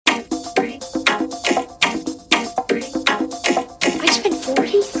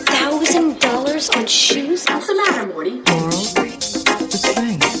and shoes? What's the matter, Morty? Laurel, the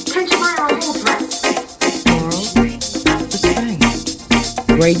thing. Can't you buy her a whole dress? Laurel, the thing.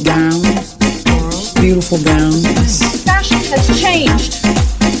 Great gowns. Laurel, beautiful gowns. Fashion has changed.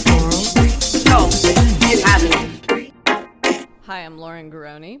 Laurel, No, it hasn't. Hi, I'm Lauren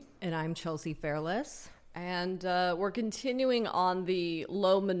Garoni. And I'm Chelsea Fairless. And we're continuing on the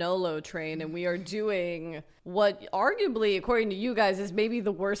Lo Manolo train, and we are doing what arguably, according to you guys, is maybe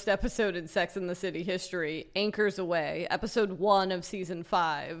the worst episode in Sex and the City history, Anchors Away, episode 1 of season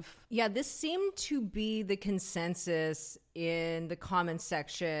 5. Yeah, this seemed to be the consensus in the comments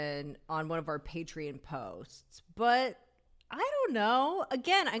section on one of our Patreon posts. But I don't know.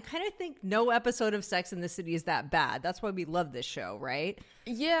 Again, I kind of think no episode of Sex and the City is that bad. That's why we love this show, right?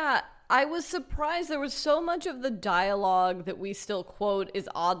 Yeah, I was surprised there was so much of the dialogue that we still quote is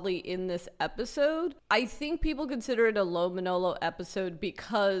oddly in this episode. I think people consider it a Lo Manolo episode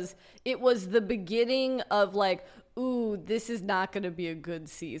because it was the beginning of like, ooh, this is not going to be a good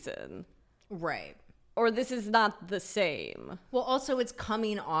season. Right. Or this is not the same. Well, also it's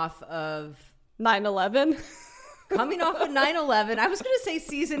coming off of 9/11. Coming off of 9/11. I was going to say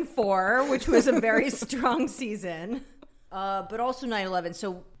season 4, which was a very strong season. But also 9/11.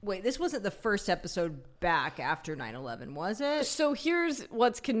 So wait, this wasn't the first episode back after 9/11, was it? So here's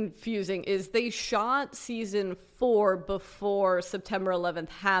what's confusing is they shot season 4 before September 11th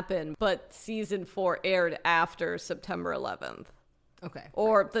happened, but season 4 aired after September 11th. Okay.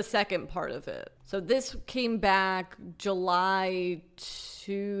 Or the second part of it. So this came back July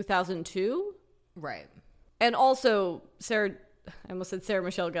 2002. Right. And also I almost said Sarah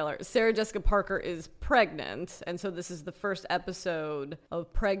Michelle Gellar. Sarah Jessica Parker is pregnant, and so this is the first episode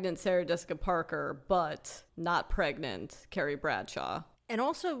of pregnant Sarah Jessica Parker, but not pregnant Carrie Bradshaw. And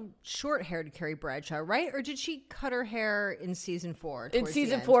also short-haired Carrie Bradshaw, right? Or did she cut her hair in season 4? In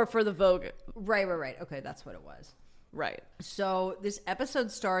season 4 for the Vogue. Right. Okay, that's what it was. Right. So this episode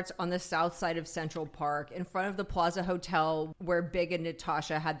starts on the south side of Central Park in front of the Plaza Hotel where Big and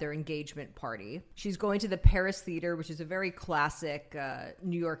Natasha had their engagement party. She's going to the Paris Theater, which is a very classic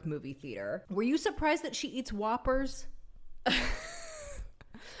New York movie theater. Were you surprised that she eats Whoppers?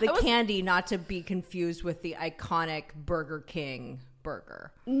 Candy, not to be confused with the iconic Burger King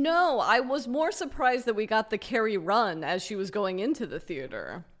burger. No, I was more surprised that we got the Carrie run as she was going into the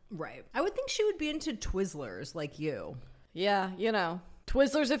theater. Right. I would think she would be into Twizzlers like you. Yeah, you know.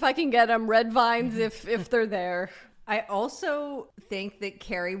 Twizzlers if I can get them. Red Vines if they're there. I also think that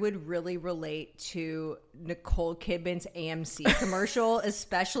Carrie would really relate to Nicole Kidman's AMC commercial,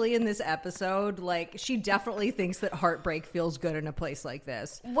 especially in this episode. Like, she definitely thinks that heartbreak feels good in a place like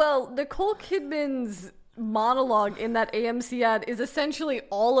this. Well, Nicole Kidman's monologue in that AMC ad is essentially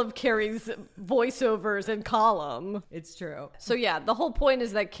all of Carrie's voiceovers and column. It's true. So yeah, the whole point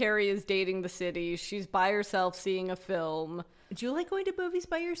is that Carrie is dating the city. She's by herself seeing a film. Do you like going to movies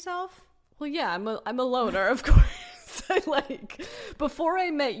by yourself? Well, yeah, I'm a loner, of course. Before I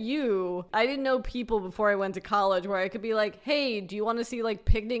met you, I didn't know people before I went to college where I could be like, hey, do you want to see like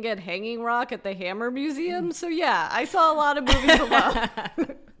Picnic at Hanging Rock at the Hammer Museum? So yeah, I saw a lot of movies alone.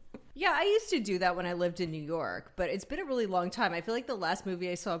 Yeah, I used to do that when I lived in New York, but it's been a really long time. I feel like the last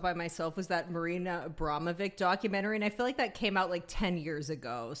movie I saw by myself was that Marina Abramovic documentary, and I feel like that came out like 10 years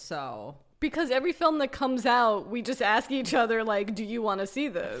ago, so... Because every film that comes out, we just ask each other, like, do you want to see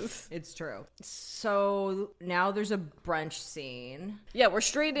this? It's true. So now there's a brunch scene. Yeah, we're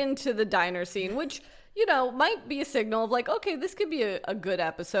straight into the diner scene, which... you know, might be a signal of like, okay, this could be a good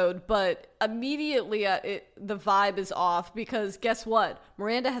episode, but immediately the vibe is off because guess what?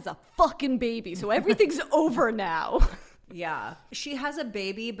 Miranda has a fucking baby, so everything's over now. Yeah. She has a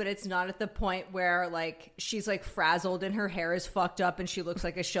baby, but it's not at the point where like she's like frazzled and her hair is fucked up and she looks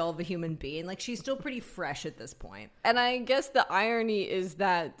like a shell of a human being. Like she's still pretty fresh at this point. And I guess the irony is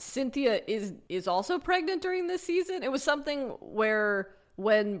that Cynthia is also pregnant during this season. It was something where...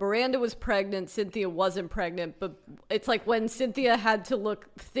 when Miranda was pregnant, Cynthia wasn't pregnant, but it's like when Cynthia had to look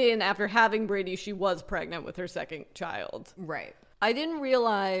thin after having Brady, she was pregnant with her second child. Right. I didn't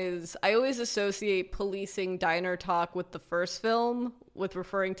realize, I always associate policing diner talk with the first film, with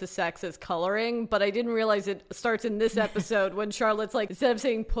referring to sex as coloring, but I didn't realize it starts in this episode when Charlotte's like, instead of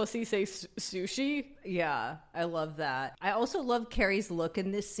saying pussy, say sushi. Yeah, I love that. I also love Carrie's look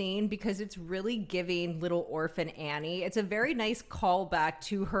in this scene because it's really giving Little Orphan Annie. It's a very nice callback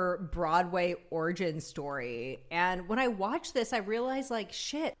to her Broadway origin story. And when I watched this, I realized like,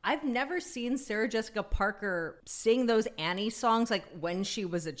 shit, I've never seen Sarah Jessica Parker sing those Annie songs like when she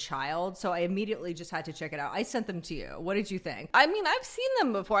was a child. So I immediately just had to check it out. I sent them to you. What did you think? I mean, I've I've seen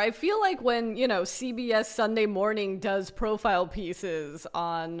them before. I feel like when, CBS Sunday Morning does profile pieces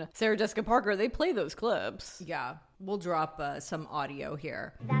on Sarah Jessica Parker, they play those clips. Yeah, we'll drop some audio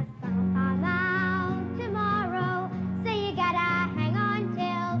here. The sun come out tomorrow, so you gotta hang on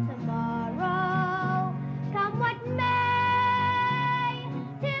till tomorrow. Come what may,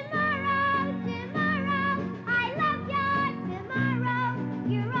 tomorrow, I love you tomorrow.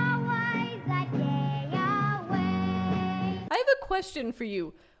 You're always a day away. I have a question for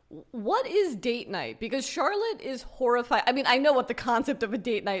you. What is date night? Because Charlotte is horrified. I mean, I know what the concept of a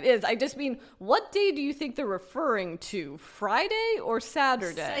date night is. I just mean, what day do you think they're referring to? Friday or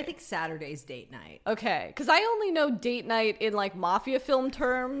Saturday? I think Saturday's date night. Okay, because I only know date night in like mafia film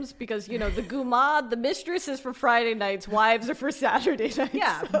terms because, the gumad, the mistress is for Friday nights, wives are for Saturday nights.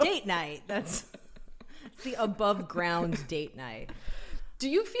 Yeah, date night. That's the above ground date night. Do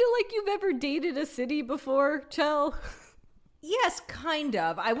you feel like you've ever dated a city before, Chell? Yes, kind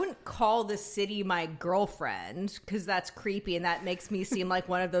of. I wouldn't call the city my girlfriend because that's creepy and that makes me seem like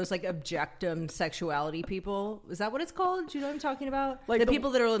one of those like objectum sexuality people. Is that what it's called? Do you know what I'm talking about? Like the the-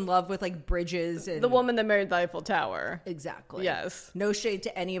 people that are in love with like bridges and The woman that married the Eiffel Tower. Exactly. Yes. No shade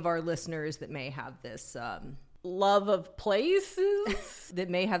to any of our listeners that may have this Love of places? that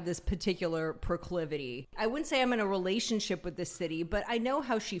may have this particular proclivity. I wouldn't say I'm in a relationship with this city, but I know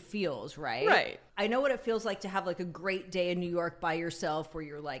how she feels, right? Right. I know what it feels like to have like a great day in New York by yourself where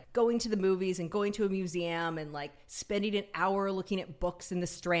you're like going to the movies and going to a museum and like spending an hour looking at books in the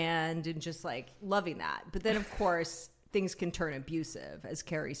Strand and just like loving that. But then of course things can turn abusive, as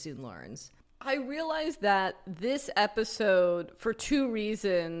Carrie soon learns. I realized that this episode, for two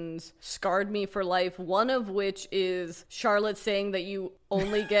reasons, scarred me for life. One of which is Charlotte saying that you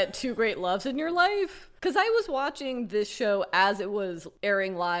only get two great loves in your life. Because I was watching this show as it was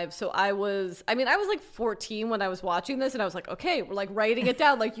airing live. So I was like 14 when I was watching this. And I was like, okay, we're like writing it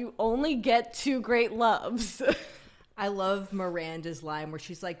down. Like, you only get two great loves. I love Miranda's line where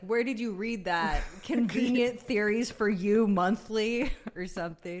she's like, where did you read that? Convenient Theories for You Monthly or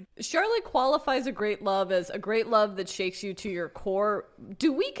something. Charlotte qualifies a great love as a great love that shakes you to your core.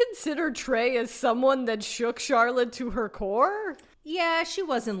 Do we consider Trey as someone that shook Charlotte to her core? Yeah, she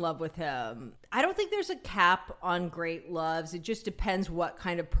was in love with him. I don't think there's a cap on great loves. It just depends what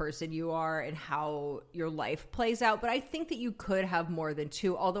kind of person you are and how your life plays out. But I think that you could have more than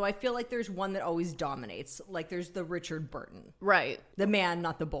two, although I feel like there's one that always dominates. Like there's the Richard Burton. Right. The man,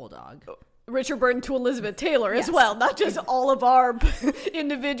 not the bulldog. Richard Burton to Elizabeth Taylor as well, not just all of our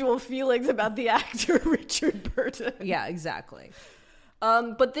individual feelings about the actor Richard Burton. Yeah, exactly.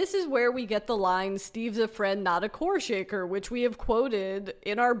 But this is where we get the line, Steve's a friend, not a core shaker, which we have quoted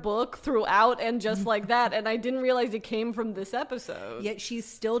in our book throughout and just like that. And I didn't realize it came from this episode. Yet she's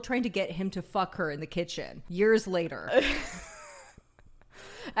still trying to get him to fuck her in the kitchen years later.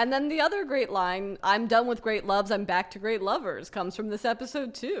 And then the other great line, I'm done with great loves, I'm back to great lovers, comes from this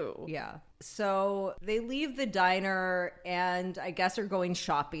episode too. Yeah. So they leave the diner and I guess are going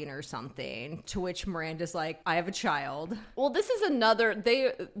shopping or something, to which Miranda's like, I have a child. Well, this is another,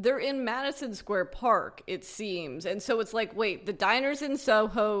 they're in Madison Square Park, it seems. And so it's like, wait, the diner's in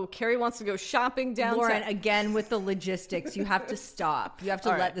Soho, Carrie wants to go shopping downtown. Lauren, again with the logistics, you have to stop. You have to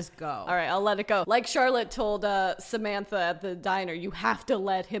All let right. this go. All right, I'll let it go. Like Charlotte told Samantha at the diner, you have to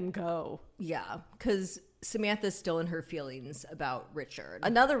let him go. Yeah, because Samantha's still in her feelings about Richard.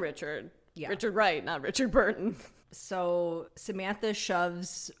 Another Richard. Yeah. Richard Wright, not Richard Burton. So Samantha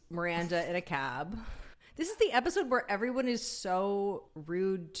shoves Miranda in a cab. This is the episode where everyone is so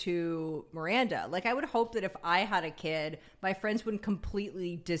rude to Miranda. Like, I would hope that if I had a kid, my friends wouldn't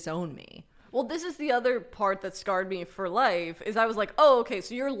completely disown me. Well, this is the other part that scarred me for life, is I was like, oh, okay,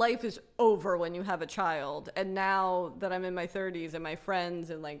 so your life is over when you have a child. And now that I'm in my 30s and my friends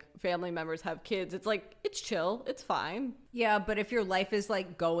and like family members have kids, it's like, it's chill, it's fine. Yeah, but if your life is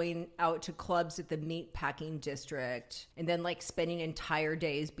like going out to clubs at the meatpacking district and then like spending entire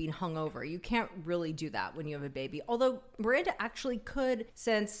days being hungover, you can't really do that when you have a baby. Although Miranda actually could,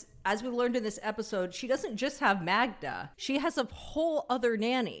 since, as we learned in this episode, she doesn't just have Magda. She has a whole other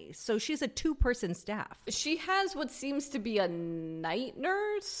nanny. So she's a 2-person staff. She has what seems to be a night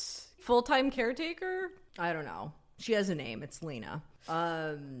nurse, full-time caretaker. I don't know. She has a name. It's Lena.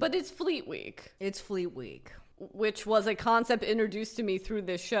 But it's Fleet Week, It's Fleet Week. which was a concept introduced to me through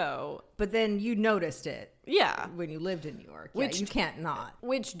this show. But then you noticed it Yeah. when you lived in New York. Which- Yeah, you can't not.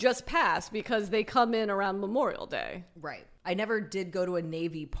 Which just passed because they come in around Memorial Day. Right. I never did go to a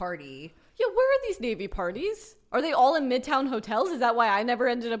Navy party. Yeah, where are these Navy parties? Are they all in Midtown hotels? Is that why I never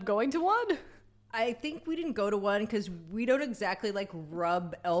ended up going to one? I think we didn't go to one because we don't exactly like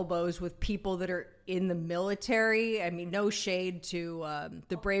rub elbows with people that are in the military. I mean, no shade to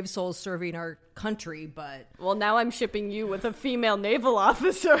the brave souls serving our country, but Well, now I'm shipping you with a female naval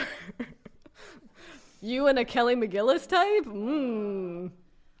officer. You and a Kelly McGillis type?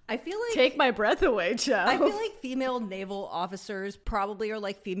 I feel like Take my breath away, Joe. I feel like female naval officers probably are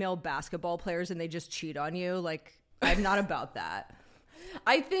like female basketball players and they just cheat on you. Like, I'm not about that.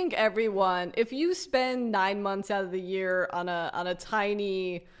 I think everyone, if you spend 9 months out of the year on a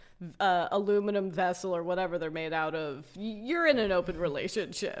tiny aluminum vessel or whatever they're made out of, you're in an open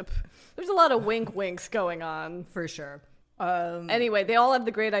relationship. There's a lot of wink winks going on. For sure. Anyway, they all have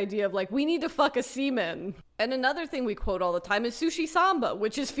the great idea of like, we need to fuck a seaman. And another thing we quote all the time is Sushi Samba,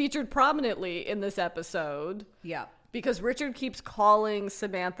 which is featured prominently in this episode. Yeah. Because Richard keeps calling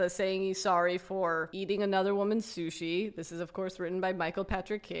Samantha, saying he's sorry for eating another woman's sushi. This is, of course, written by Michael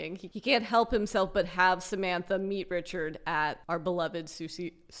Patrick King. He can't help himself but have Samantha meet Richard at our beloved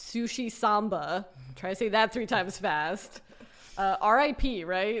Sushi Samba. Try to say that 3 times fast. R.I.P.,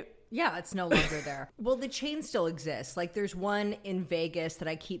 right? Yeah, it's no longer there. Well, the chain still exists. Like, there's one in Vegas that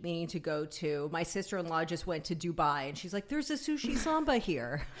I keep meaning to go to. My sister-in-law just went to Dubai, and she's like, there's a Sushi Samba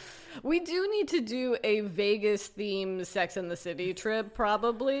here. We do need to do a Vegas-themed Sex and the City trip,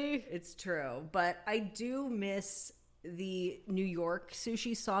 probably. It's true. But I do miss the New York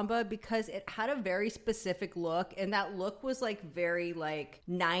Sushi Samba because it had a very specific look, and that look was, like, very, like,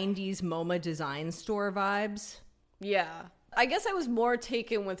 90s MoMA design store vibes. Yeah. I guess I was more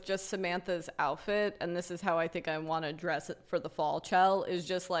taken with just Samantha's outfit, and this is how I think I want to dress it for the fall, Chell, is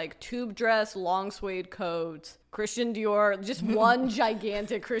just like tube dress, long suede coat, Christian Dior, just one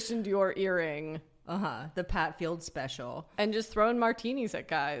gigantic Christian Dior earring. The Patfield special. And just throwing martinis at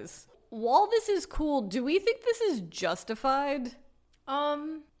guys. While this is cool, do we think this is justified?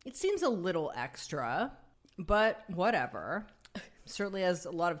 It seems a little extra, but whatever. Certainly has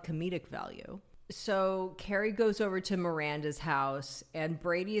a lot of comedic value. So Carrie goes over to Miranda's house, and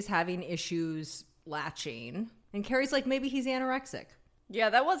Brady is having issues latching. And Carrie's like, maybe he's anorexic. Yeah,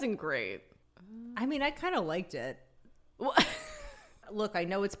 that wasn't great. I mean, I kind of liked it. Look, I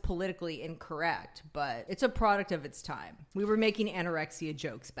know it's politically incorrect, but it's a product of its time. We were making anorexia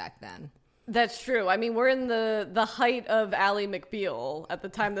jokes back then. That's true. I mean, we're in the height of Ally McBeal at the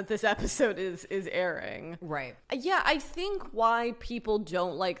time that this episode is airing. Right. Yeah, I think why people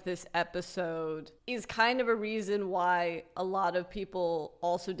don't like this episode is kind of a reason why a lot of people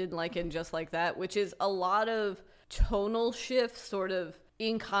also didn't like it, and Just Like That, which is a lot of tonal shifts sort of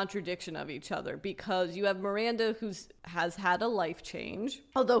in contradiction of each other, because you have Miranda has had a life change,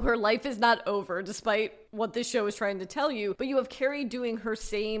 although her life is not over despite what this show is trying to tell you, but you have Carrie doing her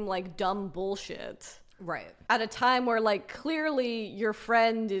same like dumb bullshit. Right. At a time where like clearly your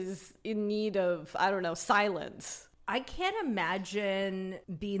friend is in need of, I don't know, silence. I can't imagine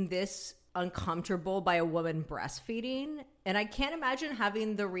being this uncomfortable by a woman breastfeeding, and I can't imagine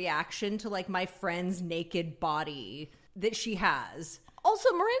having the reaction to like my friend's naked body that she has.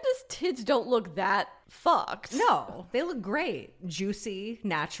 Also, Miranda's tits don't look that fucked. No, they look great. Juicy,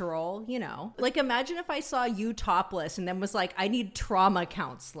 natural, you know. Like, imagine if I saw you topless and then was like, I need trauma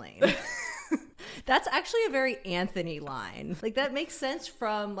counseling. That's actually a very Anthony line. Like, that makes sense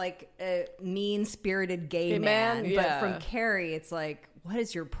from, like, a mean-spirited gay man. Yeah. But from Carrie, it's like, what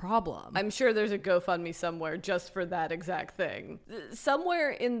is your problem? I'm sure there's a GoFundMe somewhere just for that exact thing. Somewhere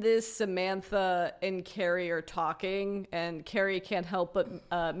in this, Samantha and Carrie are talking, and Carrie can't help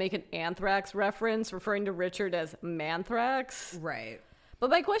but make an anthrax reference, referring to Richard as Manthrax. Right. But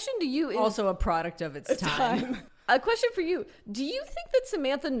my question to you is... Also a product of its time. A question for you. Do you think that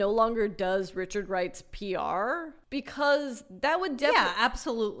Samantha no longer does Richard Wright's PR? Because that would definitely... Yeah,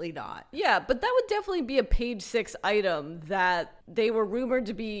 absolutely not. Yeah, but that would definitely be a page 6 item that they were rumored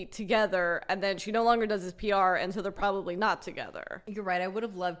to be together, and then she no longer does his PR, and so they're probably not together. You're right. I would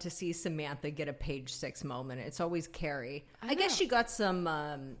have loved to see Samantha get a page 6 moment. It's always Carrie. I guess she got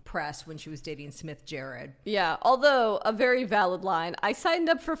some press when she was dating Smith Jerrod. Yeah, although a very valid line. I signed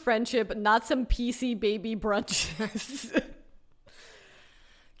up for friendship, not some PC baby brunches.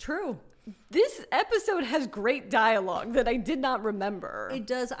 True. This episode has great dialogue that I did not remember. It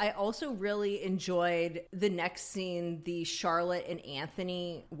does. I also really enjoyed the next scene, the Charlotte and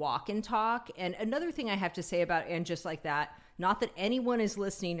Anthony walk and talk. And another thing I have to say about And Just Like That, not that anyone is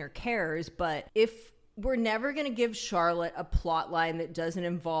listening or cares, but if we're never going to give Charlotte a plot line that doesn't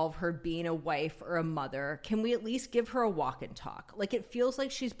involve her being a wife or a mother, can we at least give her a walk and talk? Like, it feels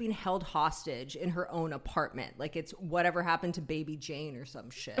like she's being held hostage in her own apartment. Like it's whatever happened to baby Jane or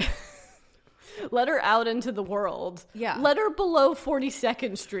some shit. Let her out into the world. Yeah. Let her below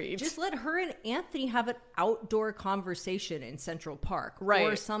 42nd Street. Just let her and Anthony have an outdoor conversation in Central Park. Right.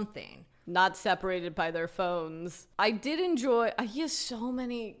 Or something. Not separated by their phones. I did enjoy, he has so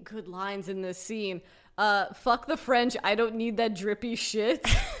many good lines in this scene. Fuck the French, I don't need that drippy shit.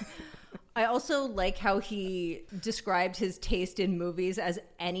 I also like how he described his taste in movies as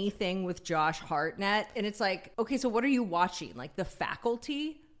anything with Josh Hartnett. And it's like, okay, so what are you watching? Like The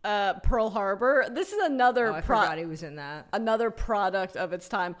Faculty? Pearl Harbor. This is another I forgot he was in that. another product of its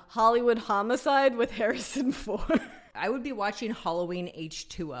time. Hollywood Homicide with Harrison Ford. I would be watching Halloween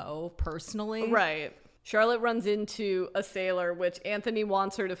H2O personally. Right. Charlotte runs into a sailor, which Anthony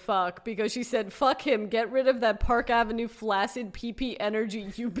wants her to fuck because she said, fuck him, get rid of that Park Avenue flaccid PP energy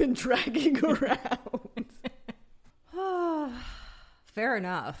you've been dragging around. Fair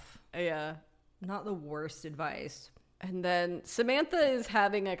enough. Yeah. Not the worst advice. And then Samantha is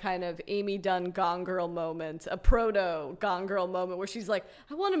having a kind of Amy Dunn Gone Girl moment, a proto Gone Girl moment where she's like,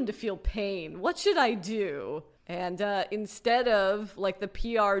 I want him to feel pain. What should I do? And instead of, like the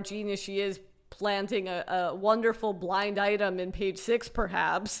PR genius she is, planting a wonderful blind item in page 6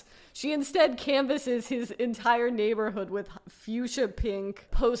 perhaps, she instead canvasses his entire neighborhood with fuchsia pink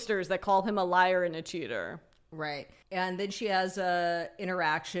posters that call him a liar and a cheater. Right. And then she has a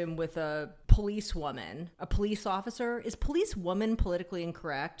interaction with a policewoman, a police officer. Is policewoman politically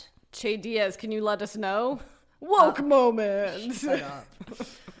incorrect? Che Diaz, can you let us know? Woke moment. Shut up.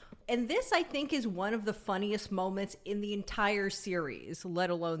 And this, I think, is one of the funniest moments in the entire series, let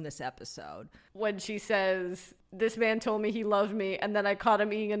alone this episode. When she says, this man told me he loved me, and then I caught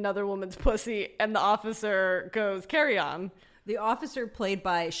him eating another woman's pussy, and the officer goes, carry on. The officer, played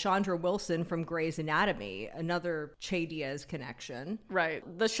by Chandra Wilson from Grey's Anatomy, another Che Diaz connection. Right.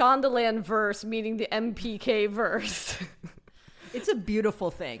 The Shondaland verse meeting the MPK verse. It's a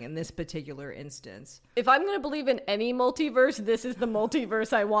beautiful thing in this particular instance. If I'm going to believe in any multiverse, this is the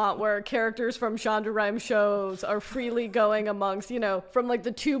multiverse I want, where characters from Shonda Rhimes shows are freely going amongst, you know, from like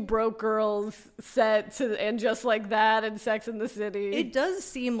the Two Broke Girls set to And Just Like That and Sex and the City. It does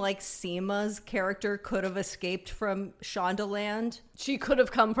seem like Seema's character could have escaped from Shondaland. She could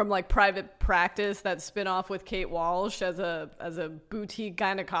have come from like Private Practice, that spinoff with Kate Walsh as a boutique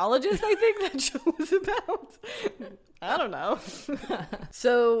gynecologist, I think that show was about. I don't know.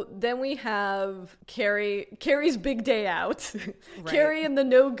 So then we have Carrie's big day out. Right. Carrie and the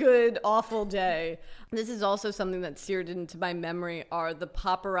no good, awful day. This is also something that seared into my memory are the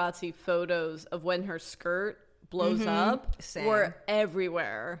paparazzi photos of when her skirt blows up. Same. Were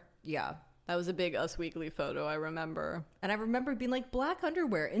everywhere. Yeah. That was a big Us Weekly photo, I remember. And I remember being like, black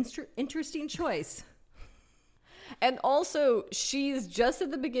underwear, interesting choice. And also, she's just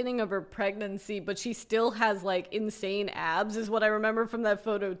at the beginning of her pregnancy, but she still has, like, insane abs, is what I remember from that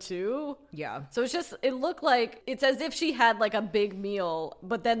photo, too. Yeah. So it's just, it looked like, it's as if she had, like, a big meal,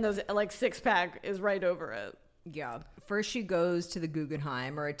 but then those, like, six-pack is right over it. Yeah. First she goes to the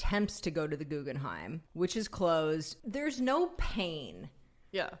Guggenheim, or attempts to go to the Guggenheim, which is closed. There's no pain.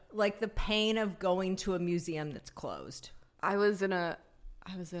 Yeah. Like the pain of going to a museum that's closed. I was in a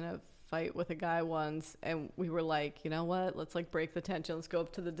fight with a guy once, and we were like, you know what, let's like break the tension, let's go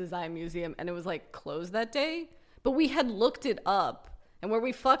up to the design museum, and it was like closed that day, but we had looked it up, and where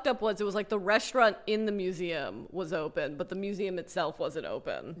we fucked up was it was like the restaurant in the museum was open, but the museum itself wasn't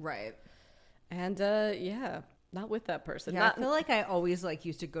open. Right. And yeah, not with that person. Yeah, I feel like I always like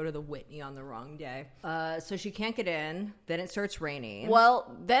used to go to the Whitney on the wrong day. So she can't get in. Then it starts raining.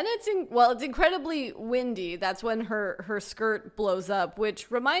 Well, then it's incredibly windy. That's when her skirt blows up, which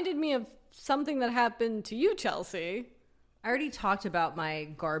reminded me of something that happened to you, Chelsea. I already talked about my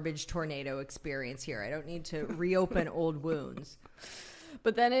garbage tornado experience here. I don't need to reopen old wounds.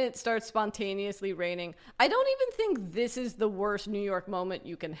 But then it starts spontaneously raining. I don't even think this is the worst New York moment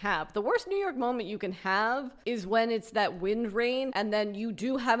you can have. The worst New York moment you can have is when it's that wind rain and then you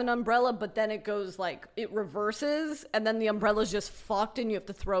do have an umbrella, but then it goes like, it reverses and then the umbrella's just fucked and you have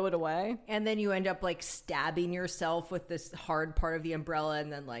to throw it away. And then you end up like stabbing yourself with this hard part of the umbrella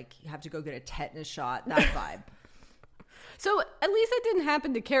and then like you have to go get a tetanus shot. That vibe. So at least that didn't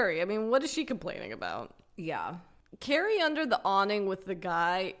happen to Carrie. I mean, what is she complaining about? Yeah. Carrie under the awning with the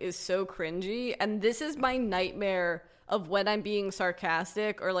guy is so cringy, and this is my nightmare of when I'm being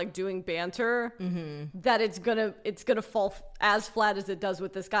sarcastic or like doing banter, that it's gonna fall as flat as it does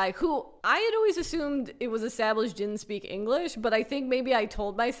with this guy, who I had always assumed it was established didn't speak English, but I think maybe I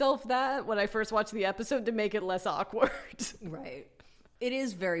told myself that when I first watched the episode to make it less awkward. Right. It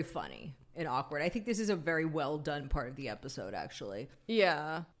is very funny. and awkward. I think this is a very well done part of the episode, actually.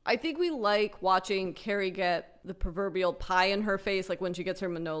 Yeah. I think we like watching Carrie get the proverbial pie in her face, like when she gets her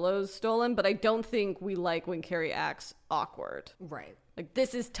Manolos stolen, but I don't think we like when Carrie acts awkward. Right. Like,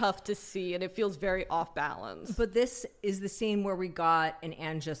 this is tough to see, and it feels very off balance. But this is the scene where we got an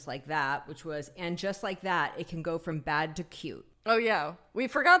And Just Like That, which was, and just like that, it can go from bad to cute. Oh, yeah. We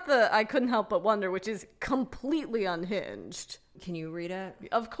forgot the I Couldn't Help But Wonder, which is completely unhinged. Can you read it?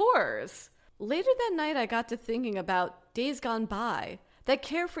 Of course. Later that night, I got to thinking about days gone by. That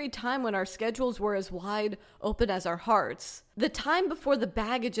carefree time when our schedules were as wide open as our hearts. The time before the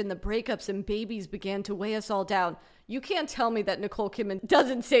baggage and the breakups and babies began to weigh us all down. You can't tell me that Nicole Kidman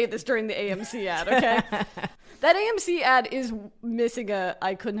doesn't say this during the AMC ad, okay? That AMC ad is missing a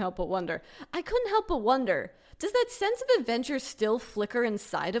I Couldn't Help But Wonder. I couldn't help but wonder, does that sense of adventure still flicker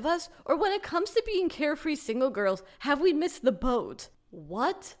inside of us? Or when it comes to being carefree single girls, have we missed the boat?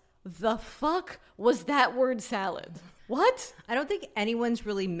 What the fuck was that word salad? What? I don't think anyone's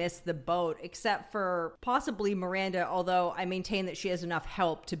really missed the boat except for possibly Miranda, although I maintain that she has enough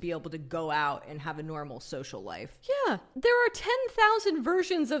help to be able to go out and have a normal social life. Yeah, there are 10,000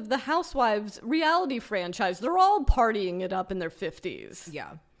 versions of the Housewives reality franchise. They're all partying it up in their 50s.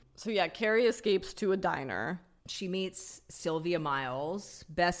 Yeah. So yeah, Carrie escapes to a diner. She meets Sylvia Miles,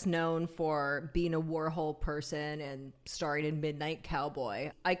 best known for being a Warhol person and starring in Midnight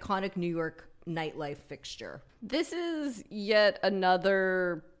Cowboy, iconic New York nightlife fixture. This is yet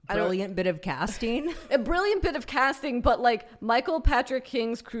another Brilliant bit of casting. a brilliant bit of casting, but like Michael Patrick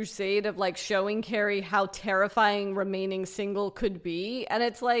King's crusade of like showing Carrie how terrifying remaining single could be. And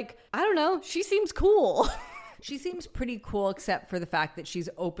it's like, I don't know, she seems cool. She seems pretty cool except for the fact that she's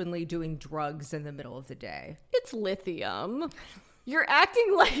openly doing drugs in the middle of the day. It's lithium. You're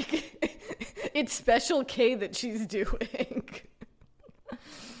acting like it's Special K that she's doing.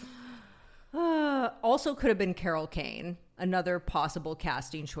 Also could have been Carol Kane, another possible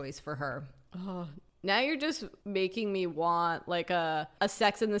casting choice for her. Now you're just making me want like a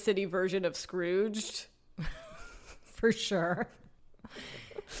Sex and the City version of Scrooged. For sure.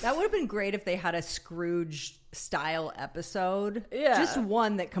 That would have been great if they had a Scrooge style episode. Yeah. Just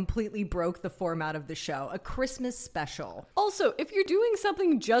one that completely broke the format of the show. A Christmas special. Also, if you're doing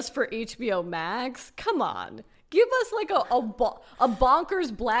something just for HBO Max, come on. Give us like a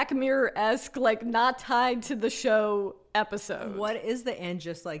bonkers Black Mirror-esque, like not tied to the show episode. What is the And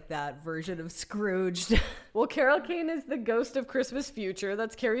Just Like That version of Scrooged? Well, Carol Kane is the ghost of Christmas future.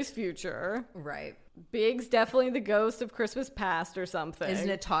 That's Carrie's future. Right. Big's definitely the ghost of Christmas past or something. Is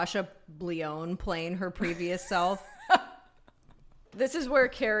Natasha Lyonne playing her previous self? This is where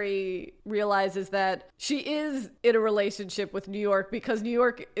Carrie realizes that she is in a relationship with New York because New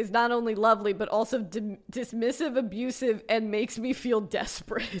York is not only lovely, but also dismissive, abusive, and makes me feel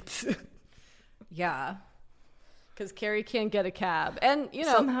desperate. Yeah. Because Carrie can't get a cab. And, you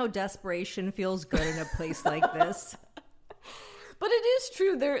know. Somehow desperation feels good in a place like this. But it is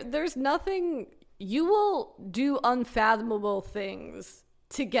true. There's nothing. You will do unfathomable things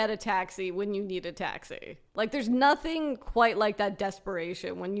to get a taxi when you need a taxi. Like, there's nothing quite like that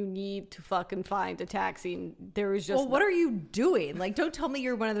desperation when you need to fucking find a taxi. And there is just. Well, what are you doing? Like, don't tell me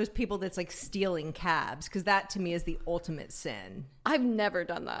you're one of those people that's like stealing cabs, because that to me is the ultimate sin. I've never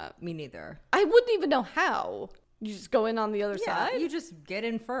done that. Me neither. I wouldn't even know how. You just go in on the other side? You just get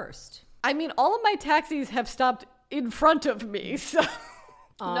in first. I mean, all of my taxis have stopped in front of me, so.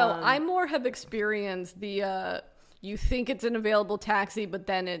 No, I more have experienced the. You think it's an available taxi, but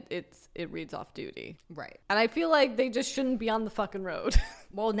then it reads off duty. Right. And I feel like they just shouldn't be on the fucking road.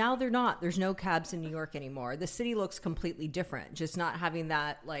 Well, now they're not. There's no cabs in New York anymore. The city looks completely different. Just not having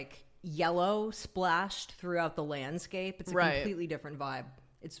that, like, yellow splashed throughout the landscape. It's a completely different vibe.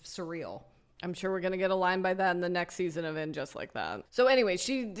 It's surreal. I'm sure we're going to get a line by that in the next season of And Just Like That. So anyway,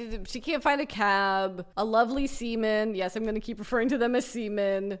 she can't find a cab. A lovely seaman, yes, I'm going to keep referring to them as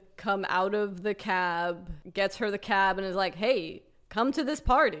seamen, come out of the cab, gets her the cab, and is like, hey, come to this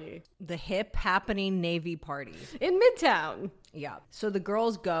party. The hip happening Navy party. In Midtown. Yeah. So the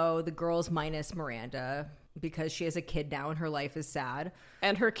girls go, the girls minus Miranda, because she has a kid now and her life is sad.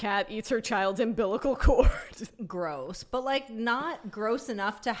 And her cat eats her child's umbilical cord. Gross. But, like, not gross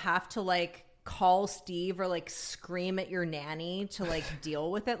enough to have to, like, call Steve or like scream at your nanny to like deal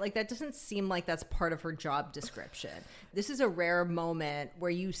with it. Like, that doesn't seem like that's part of her job description. This is a rare moment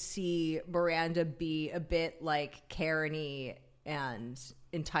where you see Miranda be a bit like Karen-y and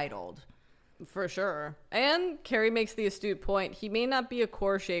entitled. For sure. And Carrie makes the astute point. He may not be a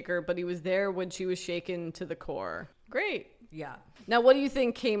core shaker, but he was there when she was shaken to the core. Great. Yeah. Now, what do you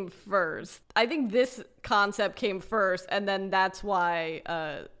think came first? I think this concept came first, and then that's why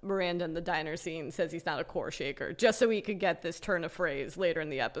Miranda in the diner scene says he's not a core shaker, just so he could get this turn of phrase later in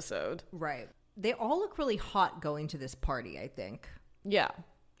the episode. Right. They all look really hot going to this party, I think. Yeah.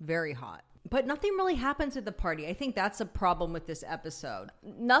 Very hot. But nothing really happens at the party. I think that's a problem with this episode.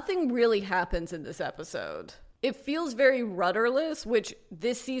 Nothing really happens in this episode. It feels very rudderless, which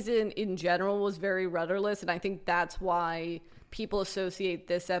this season in general was very rudderless, and I think that's why people associate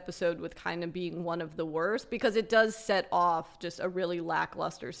this episode with kind of being one of the worst, because it does set off just a really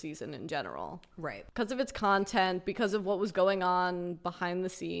lackluster season in general. Right. Because of its content, because of what was going on behind the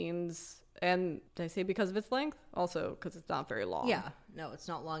scenes, and did I say because of its length? Also, because it's not very long. Yeah. No, it's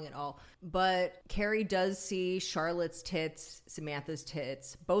not long at all. But Carrie does see Charlotte's tits, Samantha's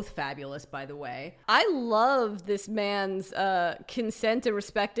tits, both fabulous, by the way. I love this man's consent and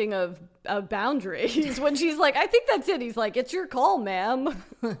respecting of boundaries. When she's like, I think that's it. He's like, it's your call, ma'am.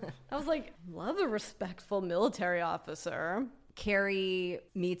 I was like, love a respectful military officer. Carrie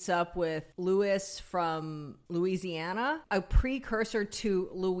meets up with Louis from Louisiana, a precursor to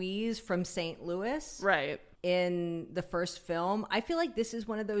Louise from St. Louis. Right. In the first film. I feel like this is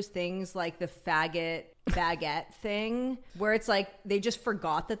one of those things like the faggot baguette thing, where it's like they just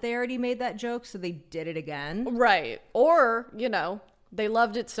forgot that they already made that joke, so they did it again. Right. Or, you know, they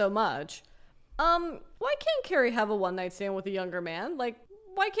loved it so much. Why can't Carrie have a one-night stand with a younger man? Like,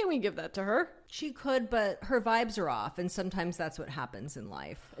 why can't we give that to her? She could, but her vibes are off, and sometimes that's what happens in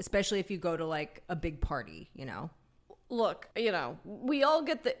life, especially if you go to like a big party, you know? Look, you know, we all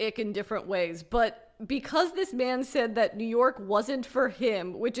get the ick in different ways, but because this man said that New York wasn't for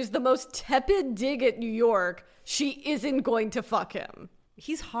him, which is the most tepid dig at New York, she isn't going to fuck him.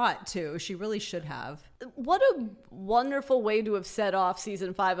 He's hot too. She really should have. What a wonderful way to have set off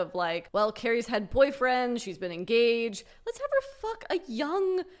season 5 of like, well, Carrie's had boyfriends, she's been engaged. Let's have her fuck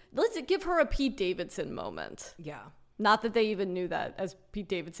let's give her a Pete Davidson moment. Yeah. Not that they even knew that, as Pete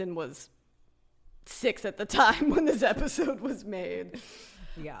Davidson was 6 at the time when this episode was made.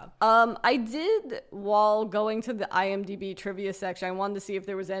 Yeah. I did, while going to the IMDb trivia section, I wanted to see if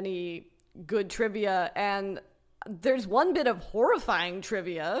there was any good trivia, and there's one bit of horrifying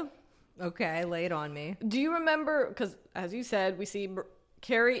trivia. Okay, lay it on me. Do you remember, because as you said, we see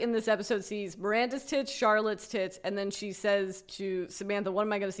Carrie in this episode sees Miranda's tits, Charlotte's tits, and then she says to Samantha, when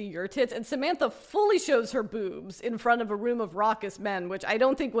am I going to see your tits? And Samantha fully shows her boobs in front of a room of raucous men, which I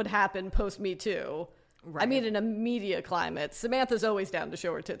don't think would happen post Me Too. Right. I mean, in a media climate, Samantha's always down to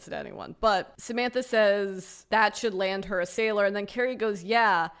show her tits to anyone. But Samantha says that should land her a sailor. And then Carrie goes,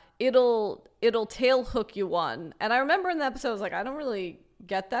 yeah, it'll tail hook you one. And I remember in the episode, I was like, I don't really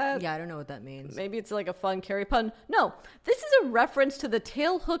get that. Yeah, I don't know what that means. Maybe it's like a fun Carrie pun. No, this is a reference to the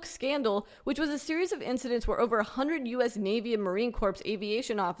tail hook scandal, which was a series of incidents where over 100 U.S. Navy and Marine Corps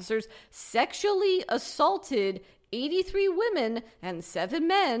aviation officers sexually assaulted 83 women and 7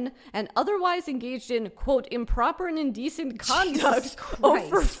 men, and otherwise engaged in, quote, improper and indecent conduct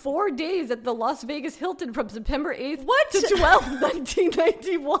over 4 days at the Las Vegas Hilton from September 8th to 12th,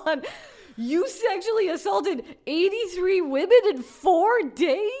 1991. You sexually assaulted 83 women in 4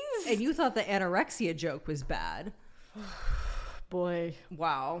 days? And you thought the anorexia joke was bad. Boy.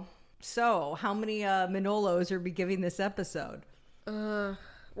 Wow. So, how many Manolos are we giving this episode?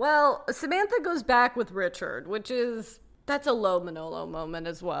 Well, Samantha goes back with Richard, that's a low Manolo moment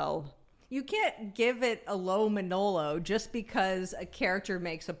as well. You can't give it a low Manolo just because a character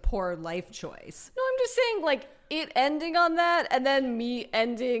makes a poor life choice. No, I'm just saying, like, it ending on that and then me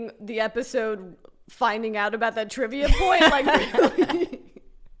ending the episode finding out about that trivia point, like, really,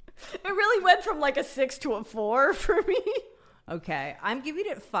 it really went from like a 6 to a 4 for me. Okay, I'm giving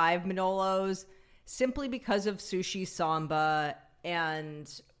it 5 Manolos simply because of Sushi Samba and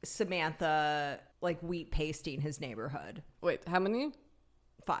Samantha, like, wheat pasting his neighborhood. Wait, how many?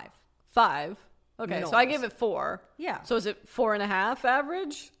 5. 5. Okay, so I gave it 4. Yeah. So is it 4.5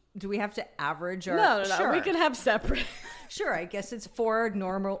 average? Do we have to average our... No. Sure. We can have separate. Sure, I guess it's 4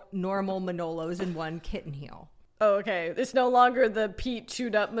 normal Manolos and 1 kitten heel. Oh, okay. It's no longer the Pete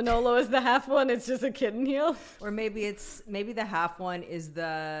chewed up Manolo as the half one. It's just a kitten heel. Or maybe the half one is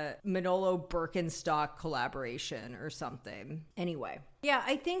the Manolo Birkenstock collaboration or something. Anyway. Yeah,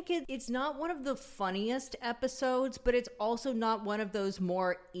 I think it's not one of the funniest episodes, but it's also not one of those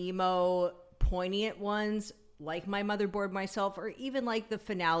more emo, poignant ones like My Mother Bored Myself, or even like the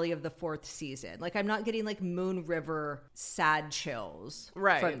finale of the 4th season. Like, I'm not getting like Moon River sad chills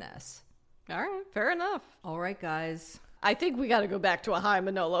from this. All right, fair enough. All right, guys. I think we got to go back to a high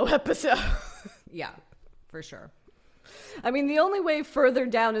Manolo episode. Yeah, for sure. I mean, the only way further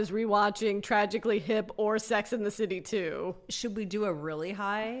down is rewatching Tragically Hip or Sex in the City 2. Should we do a really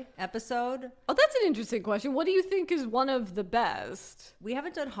high episode? Oh, that's an interesting question. What do you think is one of the best? We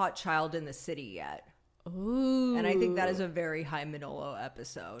haven't done Hot Child in the City yet. Ooh. And I think that is a very high Manolo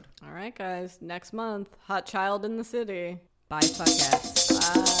episode. All right, guys. Next month, Hot Child in the City. Bye, fuckheads.